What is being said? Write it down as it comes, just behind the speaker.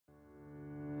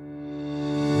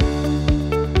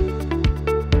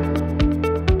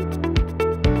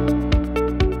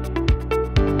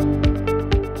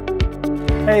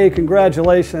Hey,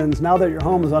 congratulations. Now that your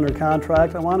home is under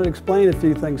contract, I wanted to explain a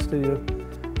few things to you.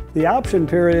 The option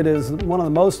period is one of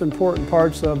the most important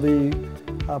parts of the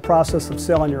process of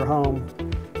selling your home.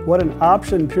 What an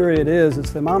option period is,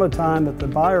 it's the amount of time that the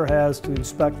buyer has to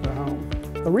inspect their home.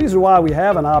 The reason why we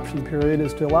have an option period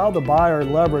is to allow the buyer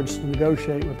leverage to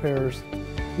negotiate repairs.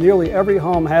 Nearly every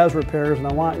home has repairs, and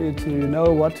I want you to know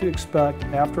what to expect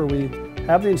after we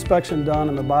have the inspection done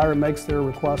and the buyer makes their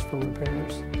request for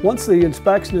repairs. Once the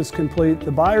inspection is complete,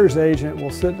 the buyer's agent will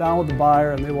sit down with the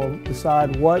buyer and they will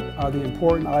decide what are the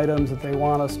important items that they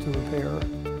want us to repair.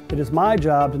 It is my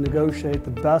job to negotiate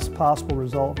the best possible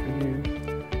result for you.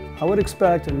 I would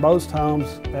expect in most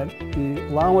homes that the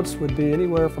allowance would be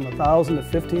anywhere from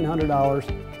 $1,000 to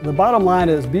 $1,500. The bottom line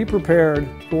is be prepared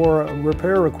for a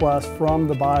repair request from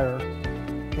the buyer.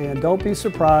 And don't be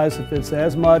surprised if it's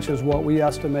as much as what we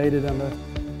estimated on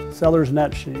the seller's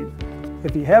net sheet.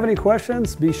 If you have any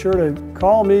questions, be sure to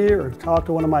call me or talk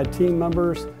to one of my team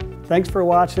members. Thanks for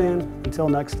watching. Until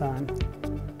next time.